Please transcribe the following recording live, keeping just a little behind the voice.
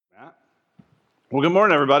Well, good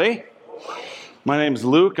morning, everybody. My name's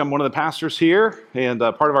Luke. I'm one of the pastors here and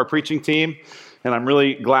part of our preaching team, and I'm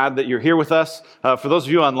really glad that you're here with us. For those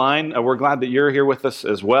of you online, we're glad that you're here with us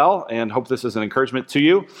as well, and hope this is an encouragement to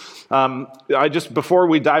you. Before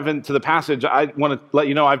we dive into the passage, I want to let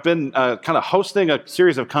you know I've been kind of hosting a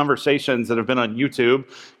series of conversations that have been on YouTube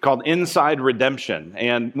called Inside Redemption.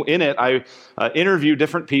 And in it, I interview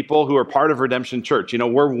different people who are part of Redemption Church. You know,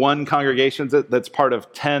 we're one congregation that's part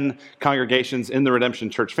of 10 congregations in the Redemption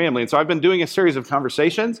Church family. And so I've been doing a series of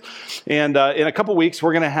conversations. And in a couple weeks,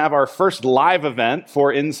 we're going to have our first live event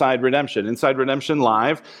for Inside Redemption. Inside Redemption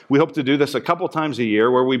Live. We hope to do this a couple times a year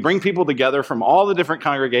where we bring people together from all the different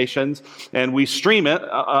congregations and we stream it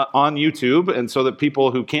on YouTube, and so that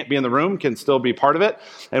people who can't be in the room can still be part of it.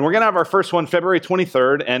 And we're going to have our first one February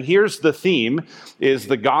 23rd, and here's the theme, is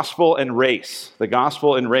the gospel and race. The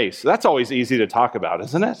gospel and race. That's always easy to talk about,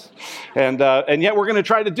 isn't it? And yet we're going to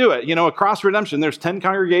try to do it. You know, across Redemption, there's 10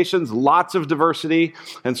 congregations, lots of diversity,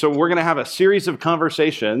 and so we're going to have a series of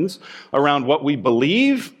conversations around what we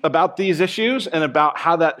believe about these issues and about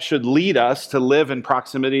how that should lead us to live in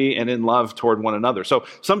proximity and in love toward one another. So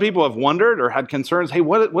some people have wondered or had concerns, hey,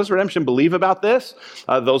 what does Redemption believe about this?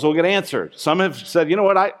 Those will get answered. Some have said, you know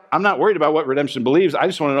what, I'm not worried about what Redemption believes. I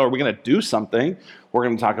just want to know, are we going to do something? We're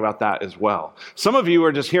going to talk about that as well. Some of you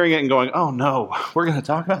are just hearing it and going, oh no, we're going to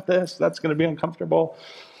talk about this? That's going to be uncomfortable.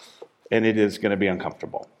 And it is going to be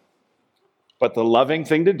uncomfortable. But the loving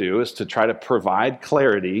thing to do is to try to provide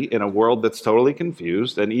clarity in a world that's totally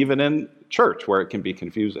confused, and even in church where it can be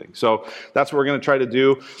confusing. So that's what we're going to try to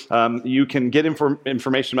do. You can get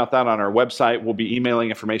information about that on our website. We'll be emailing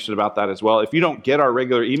information about that as well. If you don't get our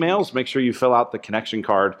regular emails, make sure you fill out the connection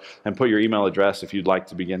card and put your email address if you'd like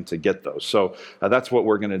to begin to get those. So that's what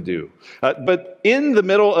we're going to do. But in the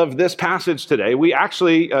middle of this passage today, we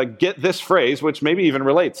actually get this phrase, which maybe even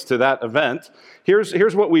relates to that event.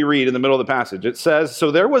 Here's what we read in the middle of the passage. It says, so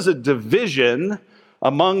there was a division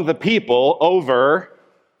among the people over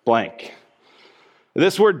blank.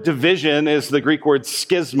 This word division is the Greek word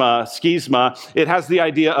schisma. It has the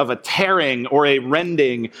idea of a tearing or a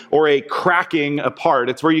rending or a cracking apart.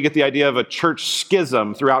 It's where you get the idea of a church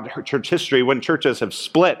schism throughout church history. When churches have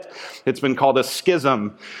split, it's been called a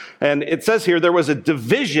schism. And it says here there was a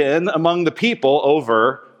division among the people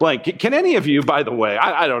over blank. Can any of you, by the way,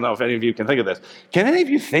 I don't know if any of you can think of this, can any of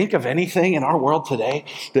you think of anything in our world today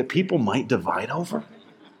that people might divide over?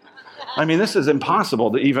 I mean, this is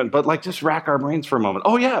impossible to even, but like just rack our brains for a moment.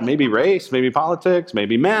 Oh yeah, maybe race, maybe politics,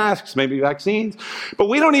 maybe masks, maybe vaccines. But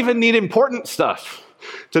we don't even need important stuff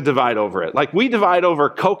to divide over it. Like we divide over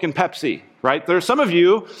Coke and Pepsi, right? There's some of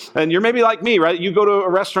you, and you're maybe like me, right? You go to a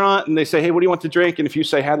restaurant and they say, hey, what do you want to drink? And if you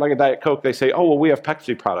say, I'd like a Diet Coke, they say, oh, well, we have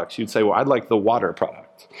Pepsi products. You'd say, well, I'd like the water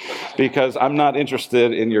product because I'm not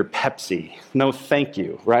interested in your Pepsi. No, thank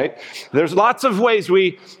you, right? There's lots of ways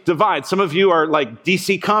we divide. Some of you are like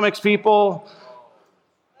DC Comics people.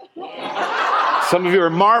 Some of you are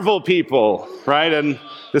Marvel people, right? And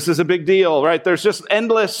this is a big deal, right? There's just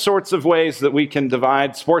endless sorts of ways that we can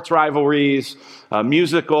divide. Sports rivalries,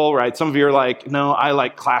 musical, right? Some of you are like, no, I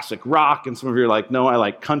like classic rock. And some of you are like, no, I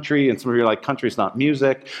like country. And some of you are like, country's not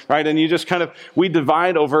music, right? And you just we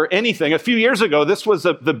divide over anything. A few years ago, this was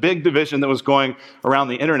the big division that was going around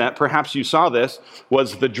the internet. Perhaps you saw this,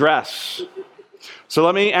 was the dress. So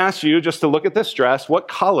let me ask you just to look at this dress. What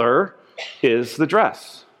color is the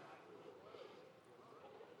dress?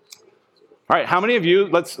 All right, how many of you,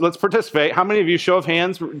 let's participate. How many of you, show of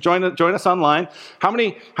hands, join us online. How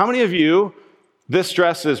many of you, this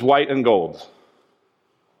dress is white and gold?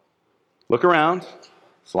 Look around.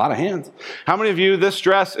 It's a lot of hands. How many of you, this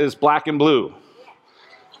dress is black and blue?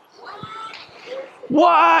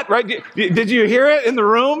 What? Right? Did you hear it in the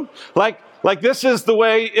room? Like this is the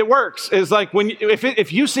way it works. Is like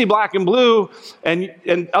if you see black and blue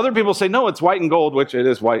and other people say, no, it's white and gold, which it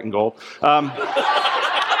is white and gold.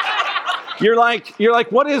 You're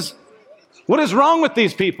like, what is wrong with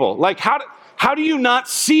these people? Like, how do you not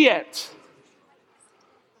see it?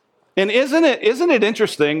 And isn't it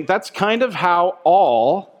interesting? That's kind of how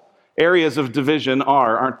all areas of division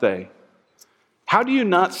are, aren't they? How do you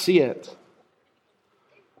not see it?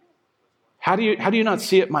 How do you not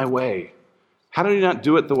see it my way? How do you not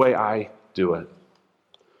do it the way I do it?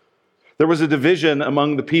 There was a division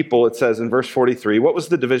among the people, it says in verse 43. What was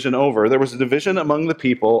the division over? There was a division among the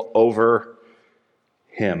people over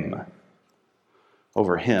him.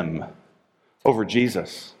 Over him. Over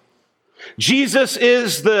Jesus. Jesus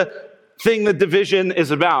is the thing the division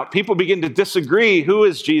is about. People begin to disagree. Who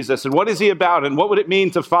is Jesus and what is he about and what would it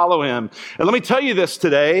mean to follow him? And let me tell you this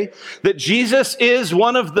today, that Jesus is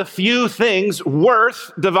one of the few things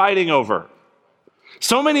worth dividing over.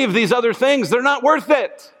 So many of these other things, they're not worth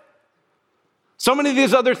it. So many of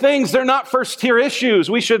these other things, they're not first-tier issues.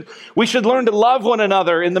 We should learn to love one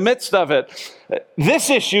another in the midst of it. This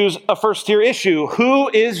issue's a first-tier issue. Who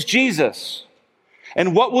is Jesus?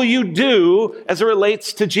 And what will you do as it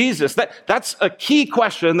relates to Jesus? That's a key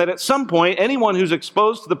question that at some point, anyone who's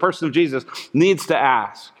exposed to the person of Jesus needs to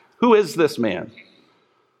ask. Who is this man?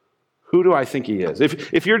 Who do I think he is?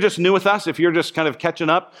 If you're just new with us, if you're just kind of catching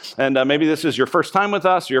up, and maybe this is your first time with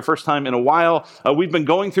us, or your first time in a while, we've been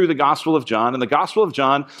going through the Gospel of John. And the Gospel of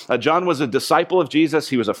John, John was a disciple of Jesus.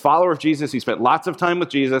 He was a follower of Jesus. He spent lots of time with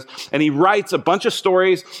Jesus. And he writes a bunch of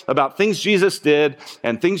stories about things Jesus did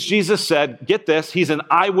and things Jesus said. Get this, he's an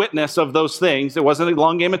eyewitness of those things. It wasn't a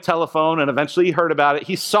long game of telephone, and eventually he heard about it.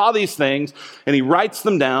 He saw these things, and he writes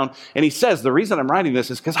them down. And he says, the reason I'm writing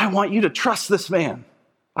this is because I want you to trust this man.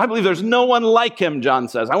 I believe there's no one like him, John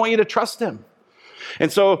says. I want you to trust him. And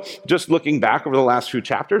so just looking back over the last few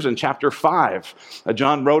chapters, in chapter 5,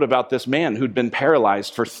 John wrote about this man who'd been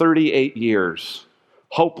paralyzed for 38 years,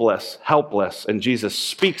 hopeless, helpless, and Jesus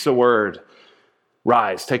speaks a word,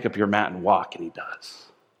 rise, take up your mat and walk, and he does.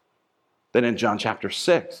 Then in John chapter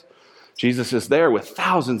 6, Jesus is there with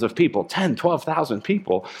thousands of people, 10, 12,000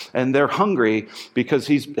 people, and they're hungry because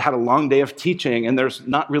he's had a long day of teaching and there's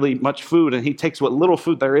not really much food, and he takes what little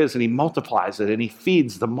food there is and he multiplies it and he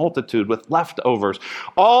feeds the multitude with leftovers,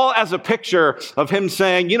 all as a picture of him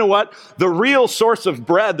saying, you know what, the real source of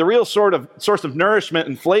bread, the real source of nourishment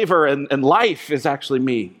and flavor and life is actually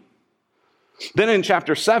me. Then in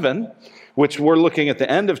chapter 7, which we're looking at the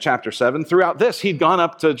end of chapter 7, throughout this, he'd gone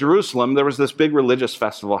up to Jerusalem. There was this big religious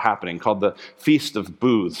festival happening called the Feast of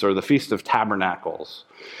Booths or the Feast of Tabernacles.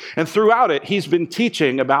 And throughout it, he's been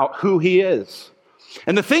teaching about who he is.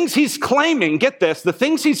 And the things he's claiming, get this, the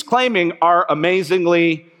things he's claiming are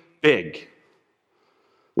amazingly big.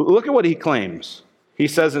 Look at what he claims. He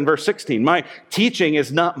says in verse 16, my teaching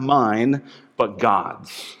is not mine, but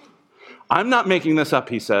God's. I'm not making this up,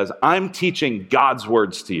 he says. I'm teaching God's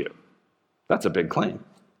words to you. That's a big claim.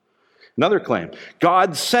 Another claim,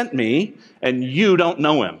 God sent me and you don't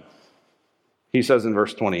know him. He says in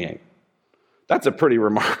verse 28. That's a pretty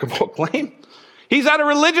remarkable claim. He's at a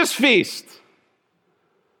religious feast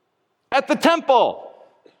at the temple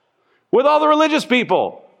with all the religious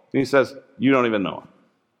people. And he says, you don't even know him.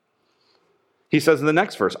 He says in the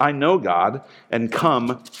next verse, I know God and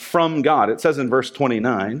come from God. It says in verse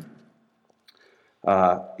 29,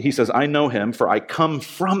 he says, I know him, for I come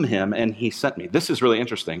from him, and he sent me. This is really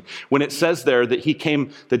interesting. When it says there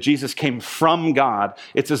that Jesus came from God,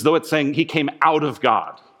 it's as though it's saying he came out of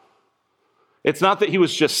God. It's not that he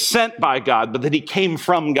was just sent by God, but that he came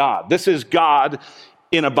from God. This is God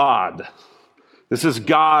in a bod. This is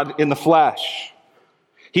God in the flesh.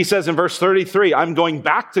 He says in verse 33, I'm going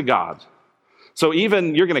back to God. So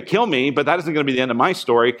even you're going to kill me, but that isn't going to be the end of my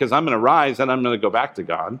story, because I'm going to rise and I'm going to go back to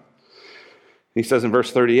God. He says in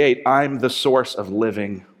verse 38, I'm the source of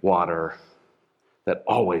living water that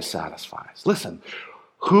always satisfies. Listen,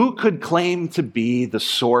 who could claim to be the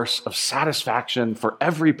source of satisfaction for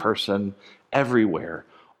every person, everywhere?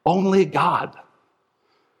 Only God.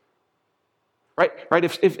 Right?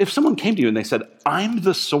 If someone came to you and they said, I'm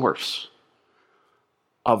the source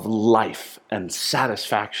of life and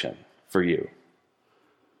satisfaction for you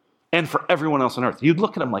and for everyone else on earth, you'd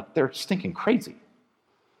look at them like they're stinking crazy.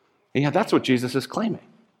 And yet that's what Jesus is claiming.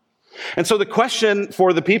 And so the question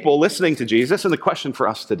for the people listening to Jesus and the question for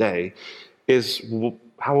us today is,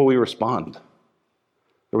 how will we respond?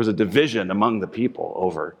 There was a division among the people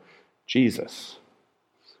over Jesus.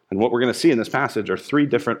 And what we're going to see in this passage are 3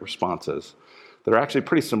 different responses that are actually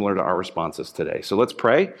pretty similar to our responses today. So let's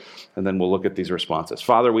pray, and then we'll look at these responses.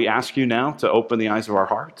 Father, we ask you now to open the eyes of our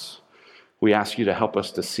hearts. We ask you to help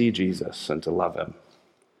us to see Jesus and to love him.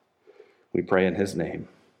 We pray in his name.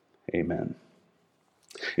 Amen.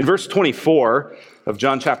 In verse 24 of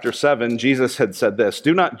John chapter 7, Jesus had said this,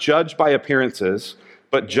 do not judge by appearances,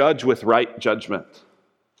 but judge with right judgment.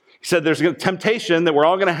 He said there's a temptation that we're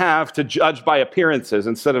all going to have to judge by appearances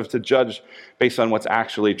instead of to judge based on what's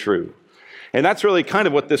actually true. And that's really kind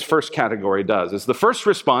of what this first category does, is the first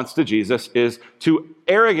response to Jesus is to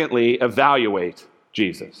arrogantly evaluate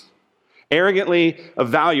Jesus. Arrogantly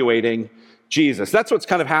evaluating Jesus. That's what's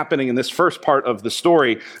kind of happening in this first part of the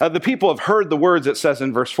story. The people have heard the words it says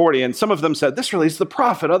in verse 40, and some of them said, this really is the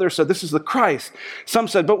prophet. Others said, this is the Christ. Some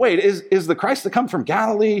said, but wait, is the Christ that come from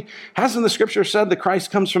Galilee? Hasn't the scripture said the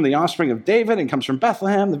Christ comes from the offspring of David and comes from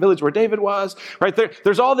Bethlehem, the village where David was? Right there,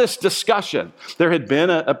 there's all this discussion. There had been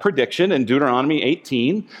a prediction in Deuteronomy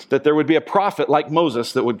 18 that there would be a prophet like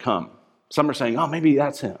Moses that would come. Some are saying, oh, maybe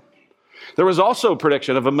that's him. There was also a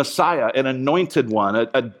prediction of a Messiah, an anointed one,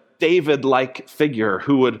 a David-like figure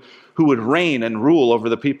who would reign and rule over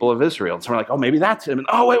the people of Israel. And so we're like, oh, maybe that's him. And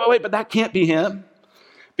oh, wait, but that can't be him.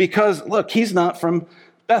 Because, look, he's not from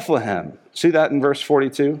Bethlehem. See that in verse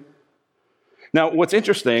 42? Now, what's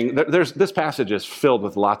interesting, this passage is filled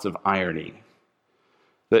with lots of irony.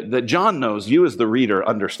 That John knows you as the reader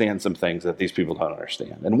understand some things that these people don't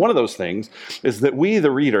understand. And one of those things is that we, the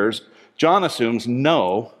readers, John assumes,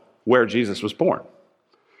 know where Jesus was born.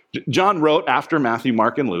 John wrote after Matthew,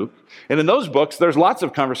 Mark, and Luke. And in those books, there's lots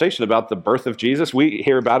of conversation about the birth of Jesus. We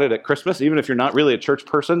hear about it at Christmas. Even if you're not really a church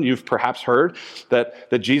person, you've perhaps heard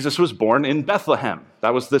that Jesus was born in Bethlehem.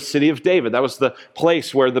 That was the city of David. That was the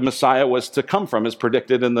place where the Messiah was to come from, as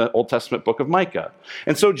predicted in the Old Testament book of Micah.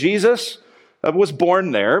 And so Jesus was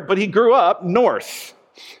born there, but he grew up north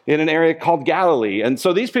in an area called Galilee. And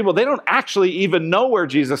so these people, they don't actually even know where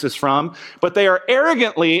Jesus is from, but they are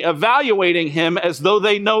arrogantly evaluating him as though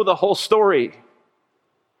they know the whole story.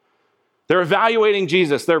 They're evaluating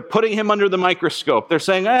Jesus. They're putting him under the microscope. They're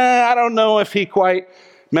saying, I don't know if he quite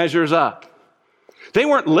measures up. They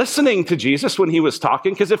weren't listening to Jesus when he was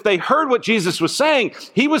talking, because if they heard what Jesus was saying,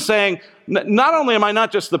 he was saying, not only am I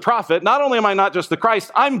not just the prophet, not only am I not just the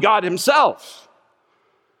Christ, I'm God himself.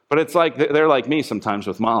 But it's like, they're like me sometimes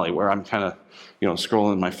with Molly, where I'm kind of,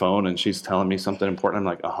 scrolling my phone and she's telling me something important. I'm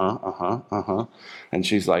like, And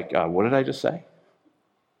she's like, what did I just say?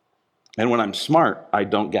 And when I'm smart, I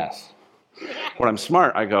don't guess. When I'm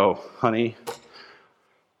smart, I go, honey,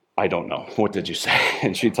 I don't know. What did you say?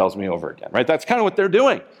 And she tells me over again, right? That's kind of what they're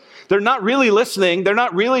doing. They're not really listening. They're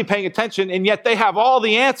not really paying attention. And yet they have all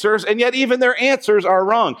the answers. And yet even their answers are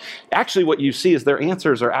wrong. Actually, what you see is their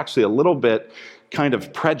answers are actually a little bit kind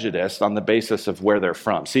of prejudiced on the basis of where they're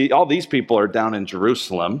from. See, all these people are down in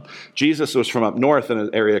Jerusalem. Jesus was from up north in an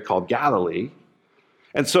area called Galilee.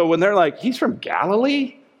 And so when they're like, he's from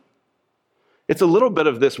Galilee? It's a little bit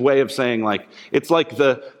of this way of saying, like, it's like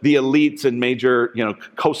the elites in major,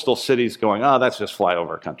 coastal cities going, oh, that's just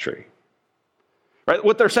flyover country. Right?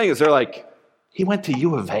 What they're saying is they're like, he went to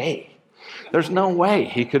U of A. There's no way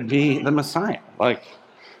he could be the Messiah. Like,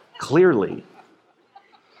 clearly.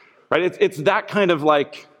 Right? It's that kind of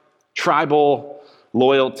like tribal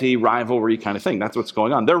loyalty, rivalry kind of thing. That's what's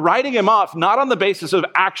going on. They're writing him off not on the basis of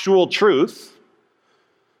actual truth,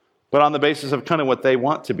 but on the basis of kind of what they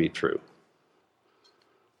want to be true.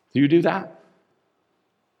 Do you do that?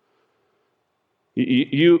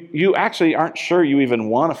 You actually aren't sure you even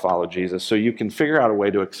want to follow Jesus, so you can figure out a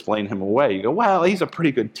way to explain him away. You go, well, he's a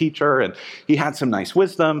pretty good teacher, and he had some nice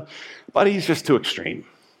wisdom, but he's just too extreme.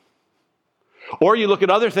 Or you look at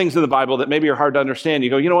other things in the Bible that maybe are hard to understand. You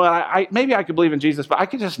go, you know what, maybe I could believe in Jesus, but I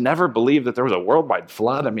could just never believe that there was a worldwide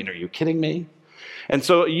flood. I mean, are you kidding me? And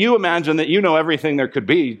so you imagine that you know everything there could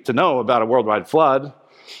be to know about a worldwide flood,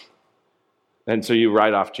 and so you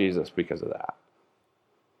write off Jesus because of that.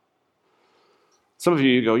 Some of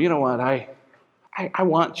you go, you know what, I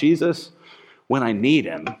want Jesus when I need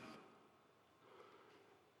him,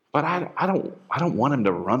 but I don't want him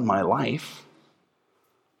to run my life.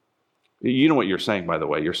 You know what you're saying, by the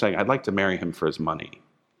way. You're saying, I'd like to marry him for his money.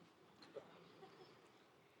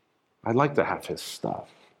 I'd like to have his stuff.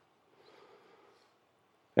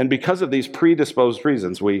 And because of these predisposed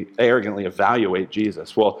reasons, we arrogantly evaluate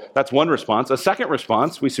Jesus. Well, that's one response. A second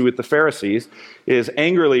response we see with the Pharisees is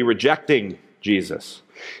angrily rejecting Jesus.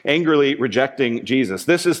 Angrily rejecting Jesus.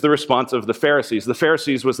 This is the response of the Pharisees. The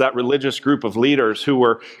Pharisees was that religious group of leaders who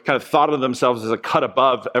were kind of thought of themselves as a cut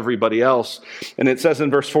above everybody else. And it says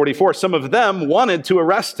in verse 44, some of them wanted to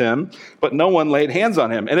arrest him, but no one laid hands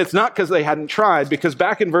on him. And it's not because they hadn't tried, because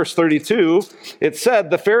back in verse 32, it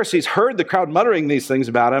said the Pharisees heard the crowd muttering these things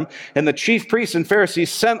about him, and the chief priests and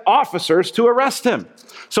Pharisees sent officers to arrest him.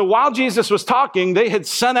 So while Jesus was talking, they had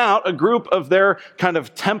sent out a group of their kind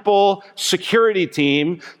of temple security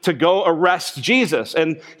team to go arrest Jesus.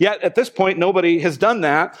 And yet at this point, nobody has done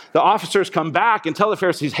that. The officers come back and tell the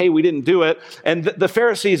Pharisees, hey, we didn't do it. And the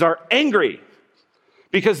Pharisees are angry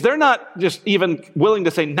because they're not just even willing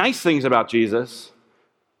to say nice things about Jesus.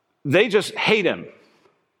 They just hate him.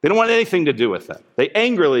 They don't want anything to do with him. They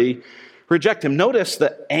angrily reject him. Notice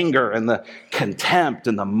the anger and the contempt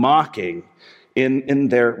and the mocking in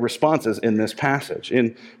their responses in this passage.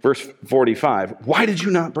 In verse 45, why did you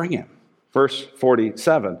not bring him? Verse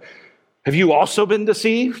 47, have you also been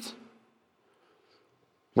deceived?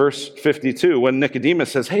 Verse 52, when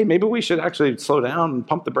Nicodemus says, hey, maybe we should actually slow down and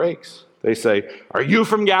pump the brakes. They say, are you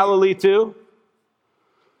from Galilee too?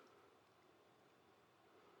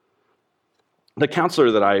 The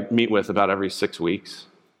counselor that I meet with about every 6 weeks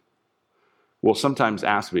will sometimes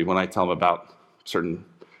ask me when I tell them about certain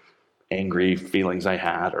angry feelings I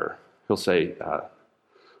had, or he'll say,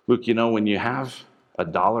 Luke, when you have a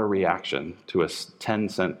dollar reaction to a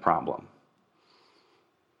 10-cent problem,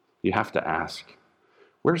 you have to ask,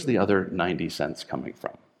 where's the other 90 cents coming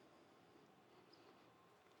from?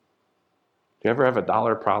 Do you ever have a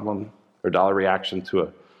dollar problem or dollar reaction to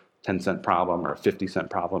a 10-cent problem or a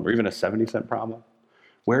 50-cent problem or even a 70-cent problem?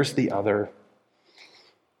 Where's the other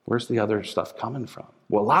stuff coming from?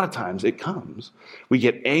 Well, a lot of times we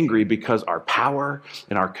get angry because our power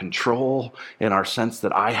and our control and our sense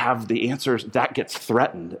that I have the answers, that gets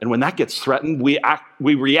threatened. And when that gets threatened,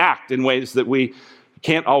 we react in ways that we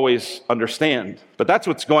can't always understand. But that's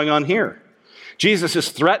what's going on here. Jesus is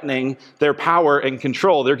threatening their power and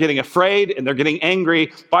control. They're getting afraid and they're getting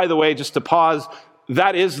angry. By the way, just to pause,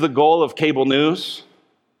 that is the goal of cable news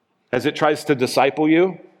as it tries to disciple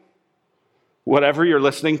you. Whatever you're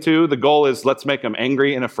listening to, the goal is let's make them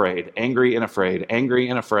angry and afraid, angry and afraid, angry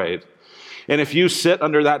and afraid. And if you sit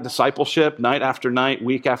under that discipleship night after night,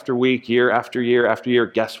 week after week, year after year after year,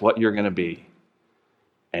 guess what you're going to be?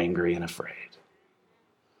 Angry and afraid.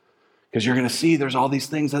 Because you're going to see there's all these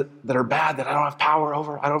things that are bad that I don't have power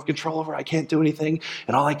over, I don't have control over, I can't do anything,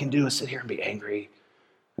 and all I can do is sit here and be angry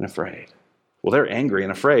and afraid. Well, they're angry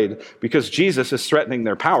and afraid because Jesus is threatening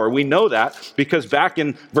their power. We know that because back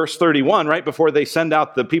in verse 31, right before they send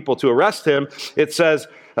out the people to arrest him, it says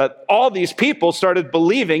all these people started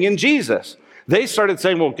believing in Jesus. They started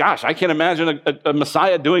saying, well, gosh, I can't imagine a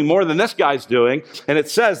Messiah doing more than this guy's doing. And it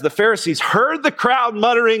says the Pharisees heard the crowd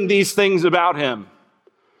muttering these things about him.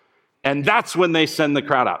 And that's when they send the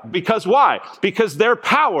crowd out. Because why? Because their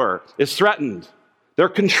power is threatened. Their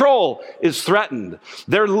control is threatened.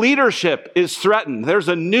 Their leadership is threatened. There's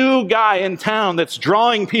a new guy in town that's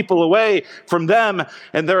drawing people away from them,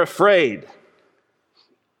 and they're afraid.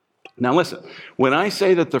 Now listen, when I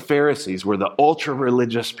say that the Pharisees were the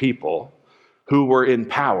ultra-religious people who were in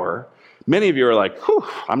power, many of you are like, whew,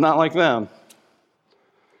 I'm not like them.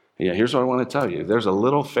 Yeah, here's what I want to tell you. There's a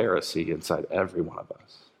little Pharisee inside every one of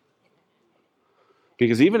us.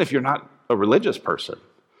 Because even if you're not a religious person,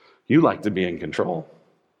 you like to be in control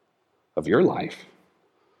of your life.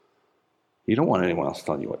 You don't want anyone else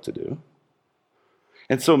telling you what to do.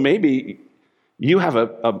 And so maybe you have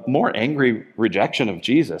a more angry rejection of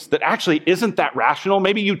Jesus that actually isn't that rational.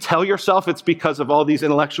 Maybe you tell yourself it's because of all these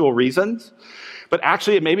intellectual reasons, but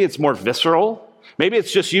actually maybe it's more visceral. Maybe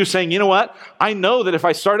it's just you saying, you know what? I know that if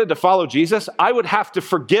I started to follow Jesus, I would have to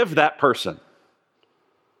forgive that person.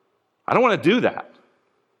 I don't want to do that.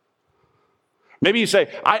 Maybe you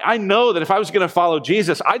say, I know that if I was going to follow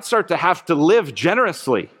Jesus, I'd start to have to live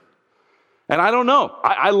generously. And I don't know.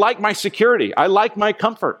 I like my security. I like my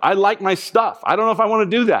comfort. I like my stuff. I don't know if I want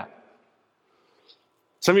to do that.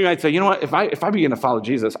 Some of you might say, you know what? If I begin to follow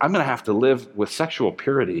Jesus, I'm going to have to live with sexual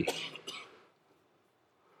purity. I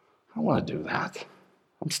don't want to do that.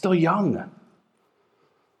 I'm still young.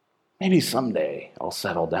 Maybe someday I'll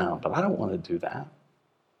settle down, but I don't want to do that.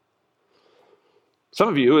 Some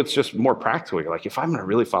of you, it's just more practical. You're like, if I'm going to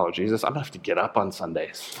really follow Jesus, I'm going to have to get up on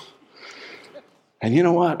Sundays. And you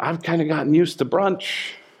know what? I've kind of gotten used to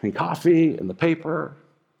brunch and coffee and the paper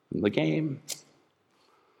and the game.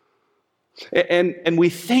 And we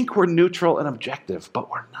think we're neutral and objective, but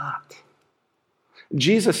we're not.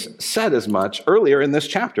 Jesus said as much earlier in this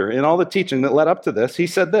chapter. In all the teaching that led up to this, he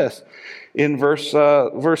said this in verse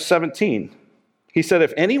 17. He said,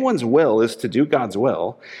 if anyone's will is to do God's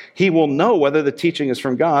will, he will know whether the teaching is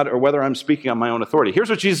from God or whether I'm speaking on my own authority. Here's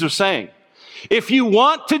what Jesus was saying. If you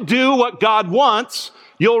want to do what God wants,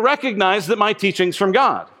 you'll recognize that my teaching's from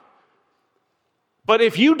God. But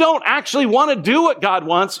if you don't actually want to do what God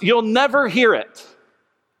wants, you'll never hear it.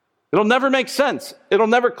 It'll never make sense. It'll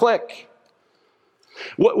never click.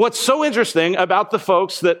 What's so interesting about the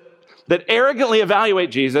folks that arrogantly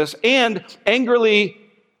evaluate Jesus and angrily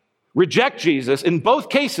reject Jesus, in both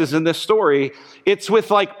cases in this story, it's with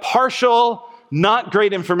like partial, not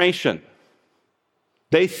great information.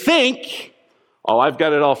 They think, oh, I've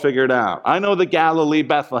got it all figured out. I know the Galilee,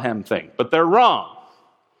 Bethlehem thing, but they're wrong.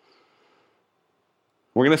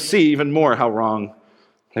 We're going to see even more how wrong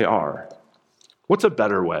they are. What's a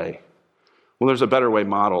better way? Well, there's a better way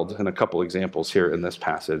modeled in a couple examples here in this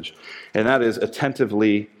passage, and that is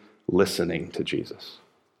attentively listening to Jesus.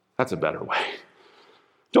 That's a better way.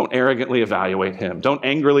 Don't arrogantly evaluate him. Don't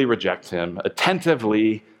angrily reject him.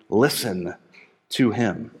 Attentively listen to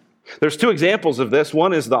him. There's two examples of this.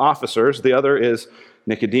 One is the officers. The other is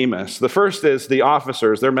Nicodemus. The first is the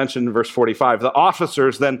officers. They're mentioned in verse 45. The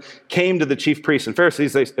officers then came to the chief priests and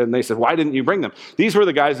Pharisees, and they said, why didn't you bring them? These were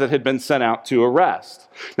the guys that had been sent out to arrest.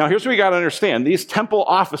 Now, here's what we got to understand. These temple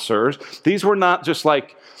officers, these were not just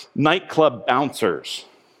like nightclub bouncers,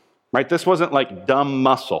 right? This wasn't like dumb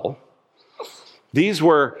muscle. These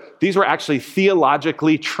were actually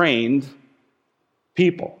theologically trained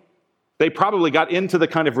people. They probably got into the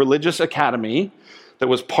kind of religious academy that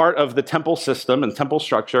was part of the temple system and temple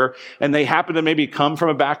structure, and they happened to maybe come from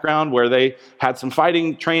a background where they had some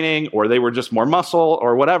fighting training, or they were just more muscle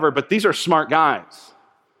or whatever, but these are smart guys.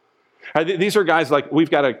 These are guys like, we've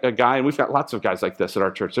got a guy, and we've got lots of guys like this at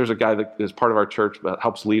our church. There's a guy that is part of our church that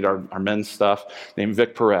helps lead our men's stuff named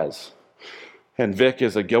Vic Perez. And Vic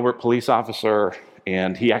is a Gilbert police officer,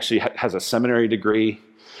 and he actually has a seminary degree.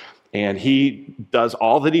 And he does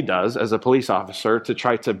all that he does as a police officer to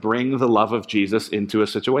try to bring the love of Jesus into a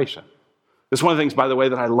situation. This is one of the things, by the way,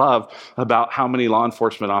 that I love about how many law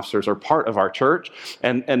enforcement officers are part of our church,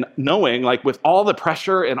 and knowing, like, with all the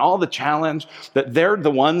pressure and all the challenge, that they're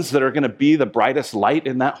the ones that are going to be the brightest light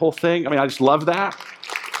in that whole thing. I mean, I just love that.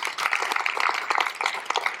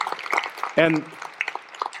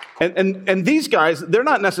 And these guys, they're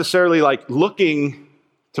not necessarily like looking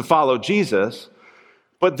to follow Jesus,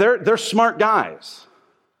 but they're smart guys.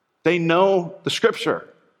 They know the scripture.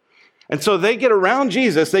 And so they get around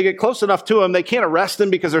Jesus, they get close enough to him, they can't arrest him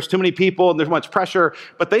because there's too many people and there's much pressure,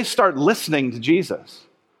 but they start listening to Jesus.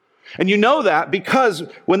 And you know that because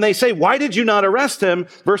when they say, "Why did you not arrest him?"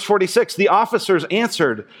 Verse 46, the officers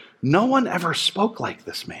answered, "No one ever spoke like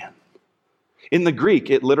this man." In the Greek,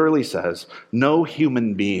 it literally says, no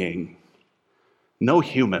human being, no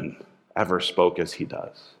human ever spoke as he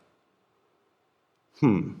does.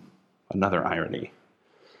 Another irony.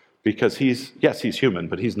 Because he's human,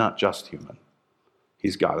 but he's not just human.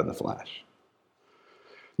 He's God in the flesh.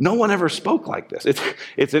 No one ever spoke like this.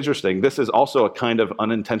 It's interesting. This is also a kind of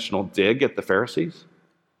unintentional dig at the Pharisees.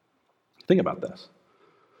 Think about this.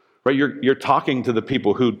 Right? You're talking to the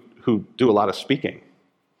people who do a lot of speaking.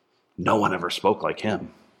 No one ever spoke like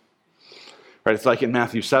him. Right? It's like in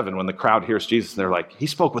Matthew 7 when the crowd hears Jesus and they're like, he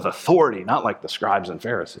spoke with authority, not like the scribes and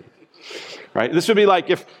Pharisees. Right? This would be like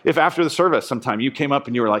if after the service sometime you came up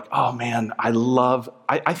and you were like, "Oh man,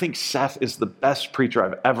 I think Seth is the best preacher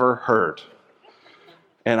I've ever heard."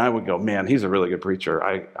 And I would go, "Man, he's a really good preacher.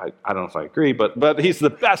 I don't know if I agree, but he's the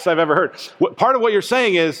best I've ever heard." Part of what you're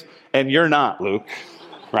saying is, and you're not, Luke,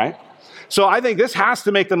 right? So I think this has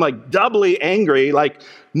to make them like doubly angry, like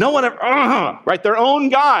no one ever, right? Their own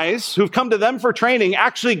guys who've come to them for training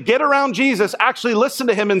actually get around Jesus, actually listen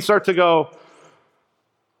to him and start to go,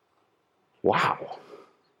 "Wow,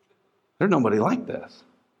 there's nobody like this."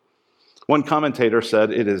 One commentator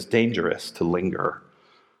said it is dangerous to linger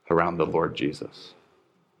around the Lord Jesus.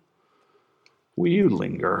 Will you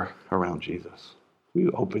linger around Jesus? Will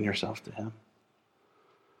you open yourself to him?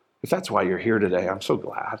 If that's why you're here today, I'm so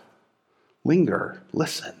glad. Linger,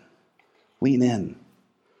 listen, lean in.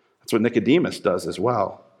 That's what Nicodemus does as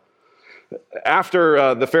well.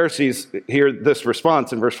 After the Pharisees hear this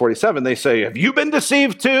response in verse 47, they say, "Have you been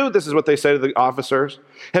deceived too?" This is what they say to the officers.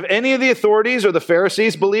 "Have any of the authorities or the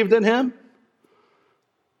Pharisees believed in him?"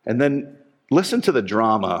 And then listen to the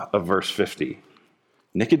drama of verse 50.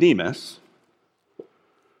 Nicodemus,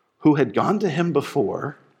 who had gone to him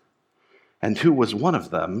before and who was one of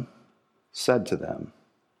them, said to them.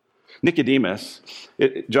 Nicodemus,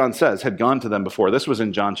 John says, had gone to them before. This was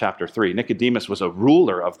in John chapter 3. Nicodemus was a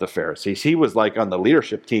ruler of the Pharisees. He was like on the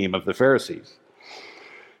leadership team of the Pharisees.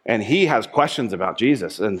 And he has questions about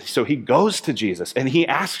Jesus. And so he goes to Jesus and he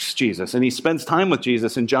asks Jesus and he spends time with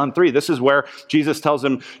Jesus in John 3. This is where Jesus tells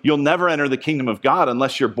him, "You'll never enter the kingdom of God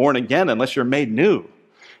unless you're born again, unless you're made new."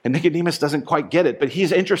 And Nicodemus doesn't quite get it, but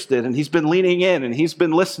he's interested and he's been leaning in and he's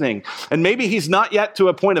been listening. And maybe he's not yet to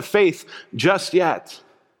a point of faith just yet.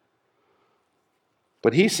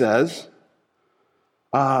 But he says,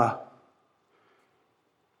 does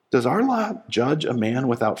our law judge a man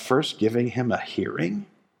without first giving him a hearing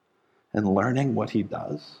and learning what he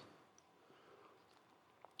does?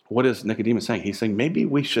 What is Nicodemus saying? He's saying maybe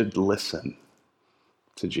we should listen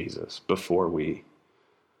to Jesus before we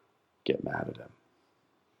get mad at him.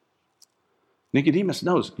 Nicodemus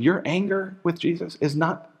knows your anger with Jesus is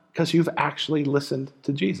not because you've actually listened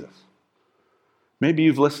to Jesus. Maybe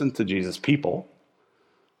you've listened to Jesus' people,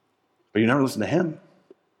 but you never listen to him.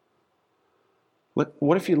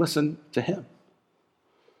 What if you listen to him?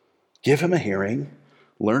 Give him a hearing,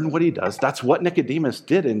 learn what he does. That's what Nicodemus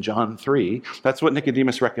did in John 3. That's what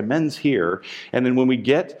Nicodemus recommends here. And then when we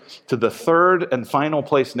get to the third and final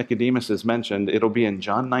place Nicodemus is mentioned, it'll be in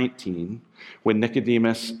John 19, when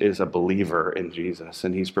Nicodemus is a believer in Jesus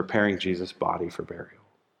and he's preparing Jesus' body for burial.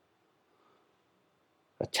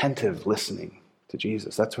 Attentive listening to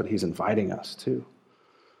Jesus. That's what he's inviting us to.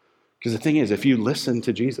 Because the thing is, if you listen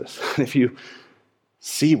to Jesus, if you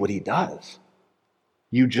see what he does,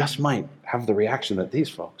 you just might have the reaction that these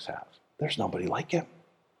folks have. There's nobody like him.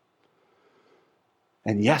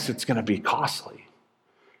 And yes, it's going to be costly.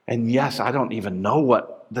 And yes, I don't even know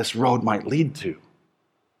what this road might lead to.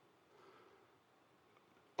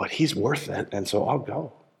 But he's worth it, and so I'll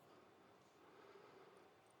go.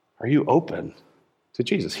 Are you open to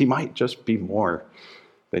Jesus? He might just be more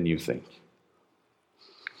than you think.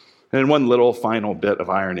 And in one little final bit of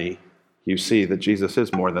irony, you see that Jesus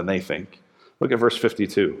is more than they think. Look at verse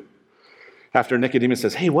 52. After Nicodemus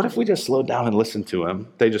says, hey, what if we just slow down and listen to him?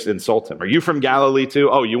 They just insult him. Are you from Galilee too?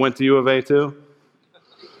 Oh, you went to U of A too?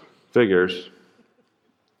 Figures.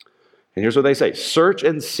 And here's what they say. Search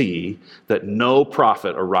and see that no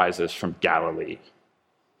prophet arises from Galilee.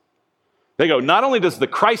 They go, not only does the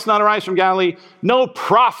Christ not arise from Galilee, no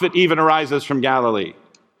prophet even arises from Galilee.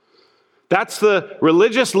 That's the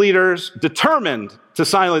religious leaders determined to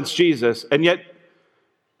silence Jesus. And yet,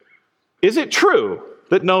 is it true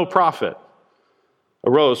that no prophet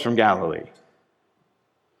arose from Galilee?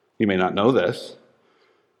 You may not know this,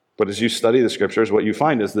 but as you study the scriptures, what you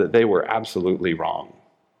find is that they were absolutely wrong.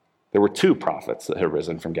 There were two prophets that had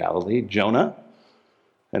risen from Galilee, Jonah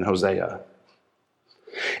and Hosea.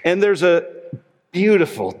 And there's a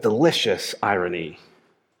beautiful, delicious irony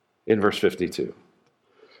in verse 52.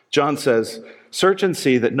 John says, search and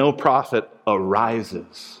see that no prophet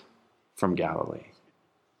arises from Galilee.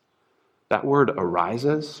 That word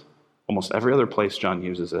arises, almost every other place John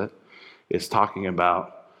uses it, is talking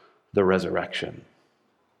about the resurrection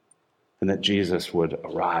and that Jesus would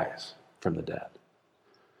arise from the dead.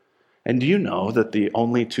 And do you know that the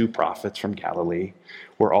only two prophets from Galilee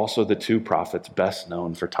were also the two prophets best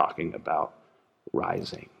known for talking about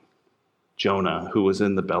rising? Jonah, who was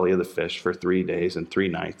in the belly of the fish for 3 days and 3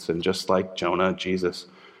 nights, and just like Jonah, Jesus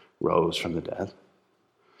rose from the dead.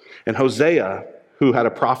 And Hosea, who had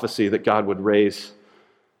a prophecy that God would raise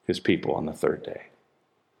his people on the 3rd day.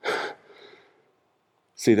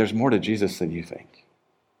 See, there's more to Jesus than you think.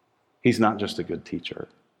 He's not just a good teacher.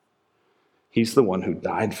 He's the one who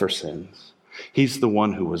died for sins. He's the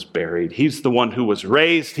one who was buried. He's the one who was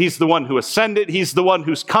raised. He's the one who ascended. He's the one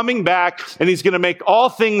who's coming back, and he's going to make all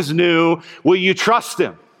things new. Will you trust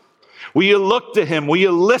him? Will you look to him? Will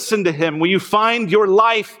you listen to him? Will you find your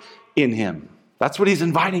life in him? That's what he's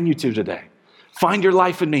inviting you to today. Find your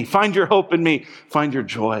life in me. Find your hope in me. Find your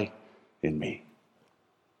joy in me.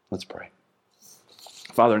 Let's pray.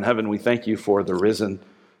 Father in heaven, we thank you for the risen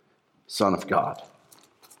Son of God.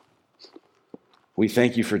 We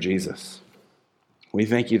thank you for Jesus. We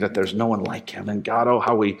thank you that there's no one like him. And God, oh,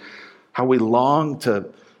 how we long to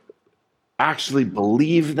actually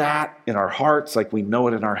believe that in our hearts like we know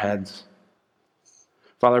it in our heads.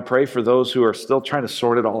 Father, I pray for those who are still trying to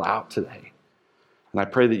sort it all out today. And I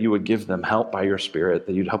pray that you would give them help by your Spirit,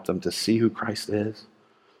 that you'd help them to see who Christ is.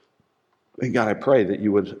 And God, I pray that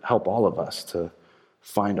you would help all of us to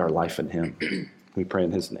find our life in him. We pray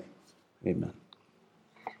in his name. Amen.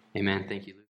 Amen. Thank you.